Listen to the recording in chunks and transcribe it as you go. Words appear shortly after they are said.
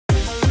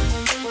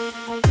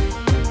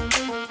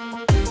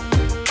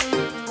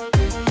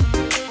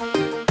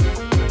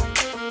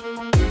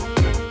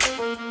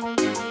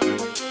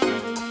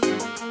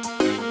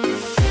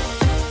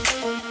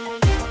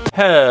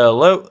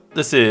Hello,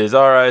 this is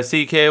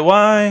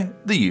RICKY,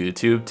 the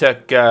YouTube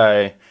Tech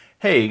Guy.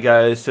 Hey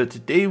guys, so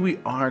today we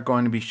are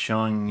going to be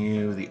showing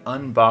you the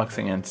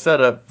unboxing and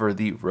setup for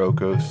the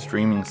Roku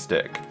streaming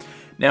stick.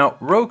 Now,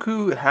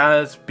 Roku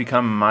has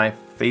become my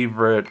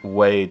favorite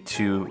way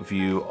to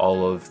view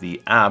all of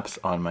the apps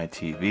on my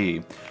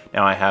TV.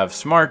 Now, I have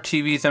smart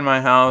TVs in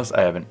my house,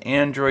 I have an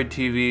Android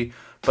TV,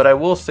 but I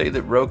will say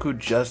that Roku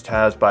just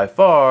has by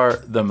far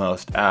the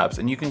most apps,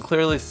 and you can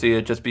clearly see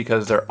it just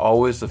because they're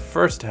always the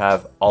first to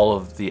have all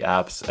of the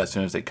apps as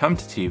soon as they come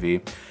to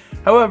TV.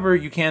 However,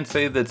 you can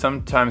say that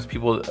sometimes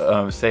people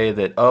say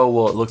that, oh,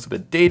 well, it looks a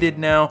bit dated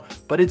now,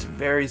 but it's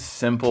very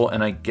simple,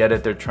 and I get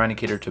it. They're trying to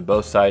cater to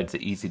both sides,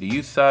 the easy to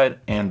use side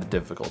and the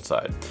difficult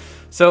side.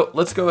 So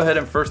let's go ahead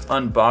and first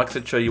unbox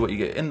it, show you what you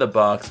get in the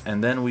box,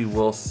 and then we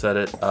will set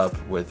it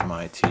up with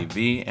my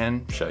TV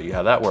and show you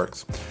how that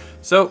works.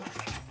 So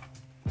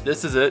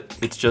this is it.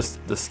 It's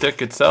just the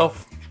stick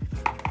itself,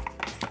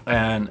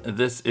 and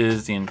this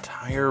is the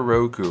entire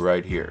Roku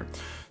right here.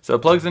 So it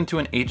plugs into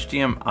an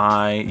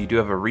HDMI, you do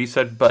have a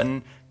reset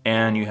button,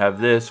 and you have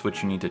this,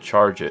 which you need to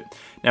charge it.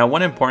 Now,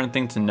 one important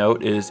thing to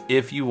note is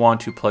if you want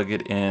to plug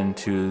it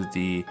into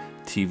the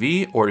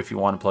TV or if you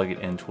want to plug it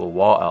into a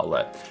wall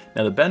outlet.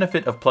 Now, the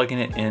benefit of plugging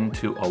it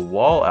into a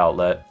wall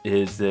outlet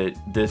is that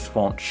this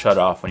won't shut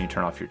off when you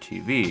turn off your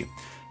TV.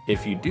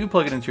 If you do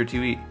plug it into your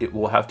TV, it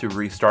will have to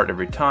restart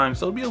every time,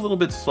 so it'll be a little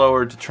bit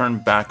slower to turn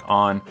back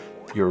on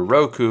your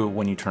Roku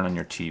when you turn on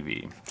your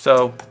TV.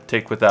 So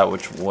take with that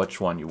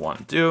which one you want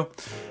to do.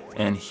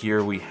 And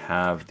here we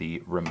have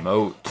the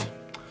remote.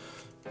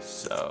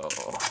 So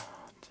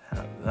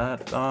have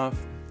that off.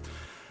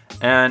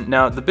 And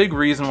now the big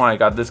reason why I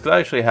got this, because I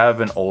actually have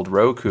an old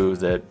Roku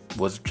that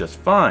was just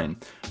fine.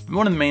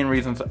 One of the main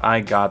reasons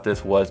I got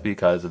this was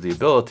because of the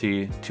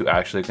ability to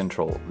actually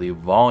control the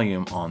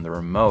volume on the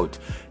remote.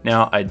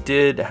 Now, I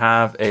did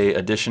have an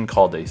addition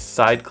called a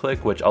side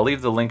click, which I'll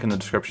leave the link in the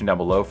description down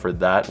below for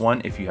that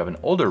one if you have an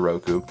older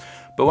Roku.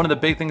 But one of the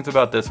big things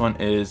about this one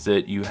is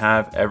that you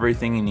have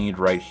everything you need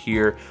right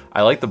here.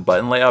 I like the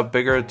button layout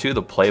bigger too.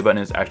 The play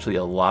button is actually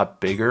a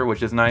lot bigger,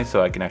 which is nice,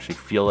 so I can actually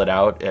feel it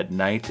out at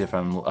night if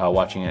I'm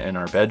watching it in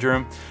our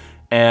bedroom.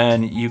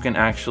 And you can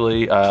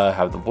actually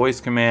have the voice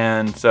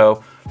command,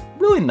 so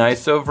really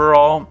nice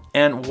overall.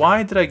 And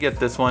why did I get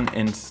this one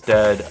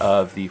instead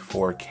of the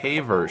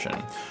 4K version?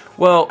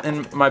 Well,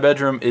 in my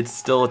bedroom, it's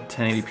still a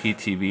 1080p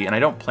TV, and I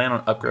don't plan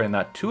on upgrading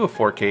that to a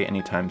 4K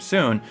anytime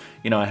soon.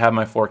 You know, I have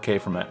my 4K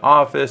for my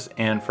office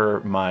and for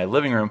my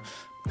living room.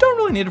 Don't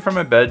really need it for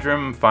my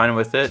bedroom, I'm fine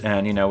with it.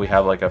 And you know, we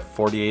have like a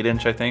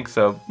 48-inch, I think,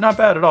 so not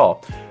bad at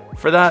all.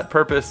 For that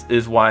purpose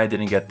is why I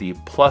didn't get the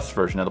Plus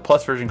version. Now, the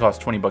Plus version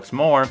costs 20 bucks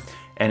more,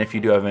 and if you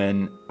do have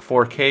an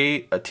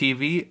 4K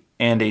TV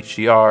and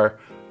HDR,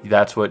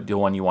 that's what the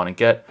one you want to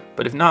get.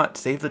 But if not,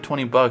 save the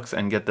 20 bucks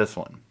and get this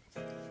one.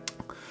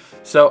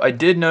 So I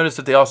did notice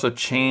that they also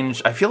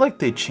changed, I feel like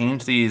they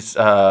change these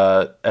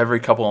every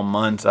couple of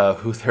months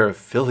who their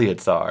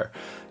affiliates are.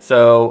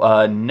 So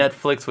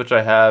Netflix, which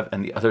I have,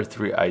 and the other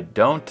three I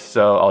don't,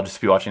 so I'll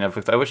just be watching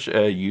Netflix. I wish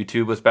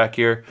YouTube was back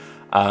here.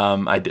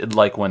 I did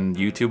like when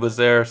YouTube was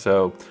there,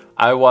 so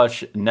I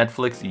watch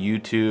Netflix,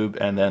 YouTube,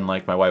 and then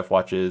like my wife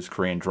watches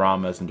Korean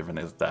dramas and different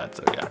things like that,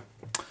 so yeah.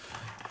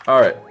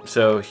 Alright,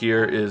 so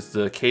here is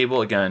the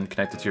cable, again,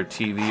 connected to your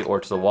TV or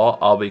to the wall.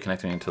 I'll be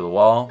connecting it to the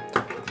wall.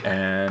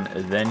 And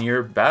then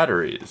your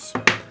batteries.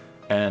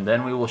 And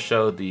then we will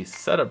show the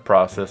setup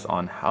process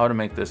on how to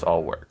make this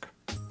all work.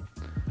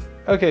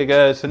 Okay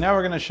guys, so now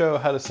we're going to show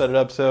how to set it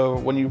up. So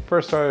when you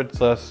first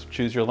start, let's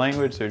choose your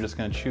language. So you're just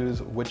going to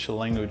choose which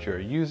language you're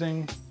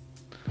using.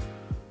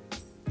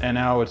 And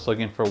now it's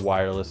looking for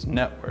wireless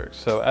networks.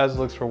 So as it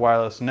looks for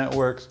wireless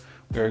networks,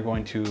 we are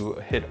going to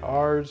hit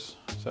ours.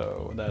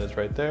 So that is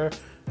right there.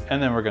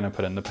 And then we're going to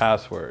put in the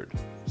password.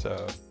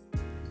 So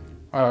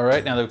all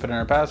right, now that we put in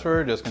our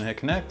password, just gonna hit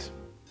connect.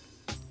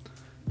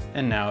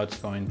 And now it's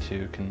going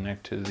to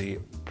connect to the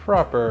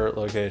proper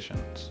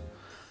locations.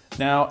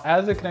 Now,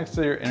 as it connects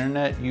to your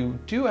internet, you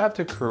do have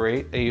to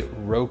create a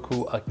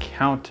Roku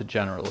account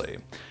generally.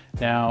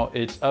 Now,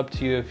 it's up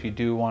to you if you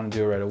do want to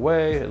do it right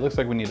away. It looks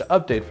like we need to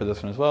update for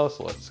this one as well,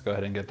 so let's go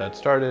ahead and get that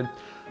started.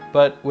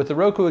 But with the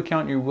Roku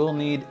account, you will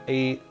need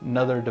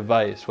another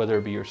device, whether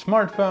it be your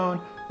smartphone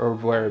or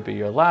whether it be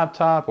your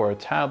laptop or a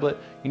tablet.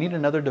 You need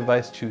another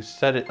device to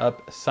set it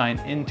up, sign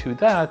into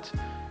that,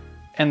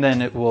 and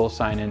then it will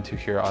sign into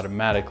here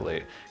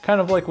automatically. Kind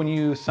of like when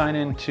you sign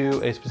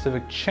into a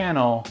specific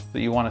channel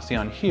that you want to see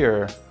on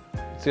here,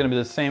 it's going to be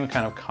the same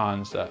kind of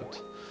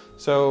concept.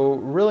 So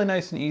really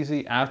nice and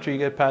easy after you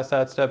get past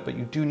that step, but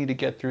you do need to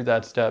get through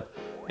that step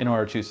in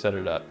order to set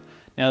it up.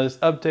 Now this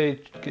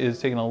update is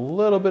taking a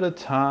little bit of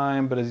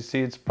time, but as you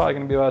see, it's probably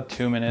gonna be about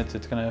 2 minutes.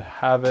 It's gonna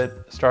have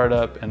it start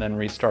up and then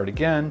restart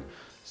again.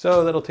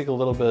 So that'll take a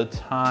little bit of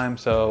time.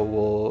 So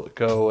we'll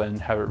go and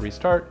have it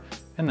restart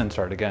and then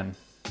start again.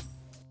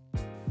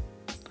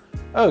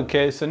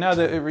 Okay, so now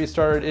that it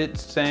restarted,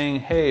 it's saying,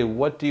 hey,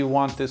 what do you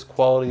want this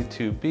quality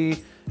to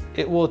be?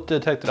 It will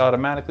detect it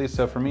automatically.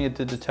 So for me, it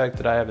did detect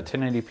that I have a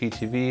 1080p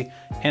TV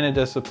and it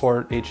does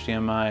support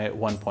HDMI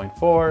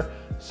 1.4.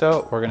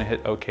 So we're gonna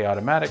hit OK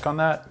automatic on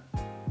that.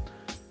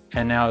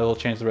 And now it will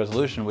change the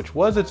resolution, which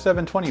was at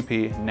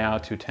 720p, now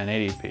to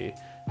 1080p.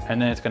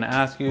 And then it's gonna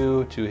ask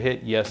you to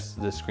hit yes,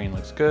 this screen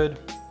looks good.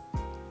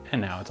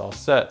 And now it's all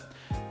set.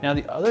 Now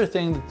the other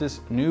thing that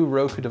this new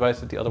Roku device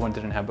that the other one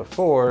didn't have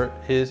before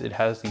is it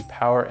has the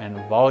power and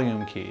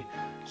volume key.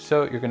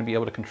 So you're gonna be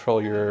able to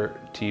control your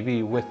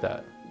TV with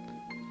that.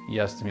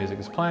 Yes, the music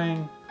is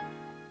playing.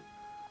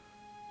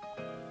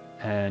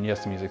 And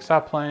yes, the music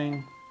stopped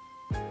playing.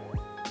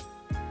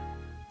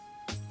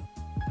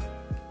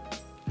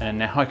 And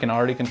now I can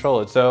already control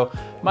it. So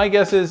my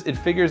guess is it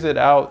figures it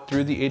out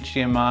through the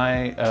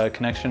HDMI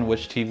connection,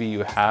 which TV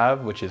you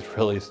have, which is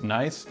really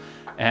nice.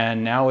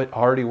 And now it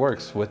already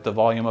works with the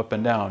volume up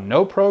and down.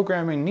 No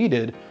programming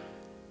needed,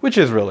 which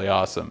is really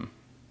awesome.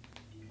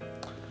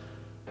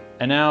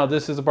 And now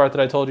this is the part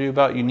that I told you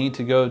about. You need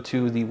to go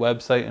to the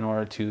website in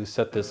order to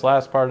set this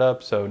last part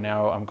up. So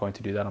now I'm going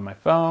to do that on my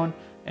phone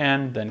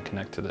and then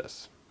connect to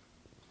this.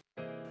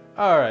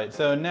 All right,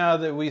 so now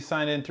that we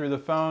signed in through the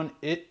phone,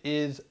 it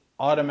is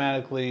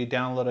automatically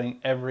downloading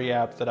every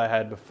app that I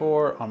had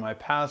before on my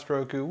past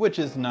Roku, which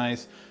is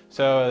nice.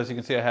 So as you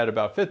can see, I had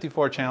about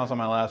 54 channels on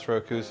my last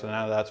Roku, so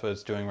now that's what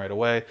it's doing right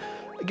away.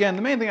 Again,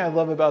 the main thing I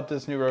love about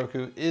this new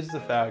Roku is the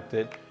fact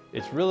that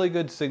it's really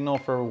good signal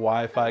for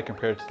Wi-Fi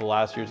compared to the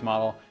last year's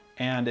model,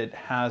 and it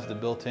has the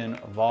built-in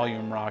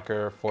volume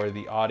rocker for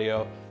the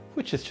audio,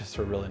 which is just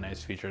a really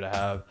nice feature to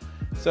have.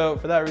 So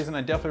for that reason,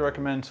 I definitely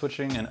recommend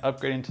switching and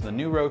upgrading to the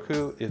new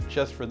Roku if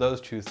just for those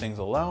two things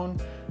alone.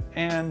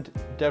 And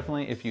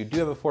definitely if you do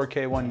have a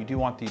 4K one, you do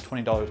want the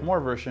 $20 more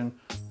version,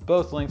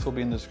 both links will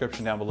be in the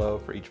description down below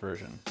for each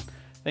version.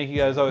 Thank you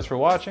guys always for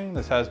watching.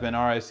 This has been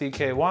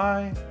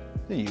RICKY,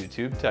 the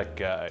YouTube Tech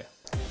Guy.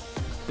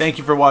 Thank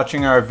you for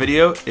watching our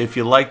video. If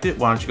you liked it,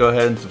 why don't you go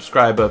ahead and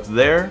subscribe up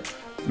there.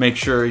 Make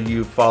sure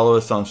you follow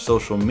us on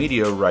social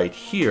media right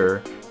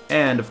here.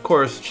 And of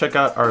course, check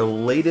out our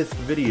latest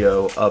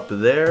video up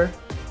there.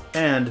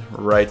 And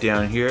right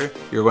down here,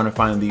 you're going to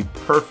find the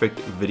perfect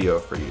video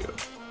for you.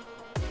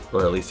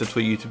 Or at least that's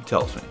what YouTube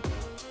tells me.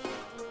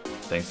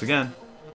 Thanks again.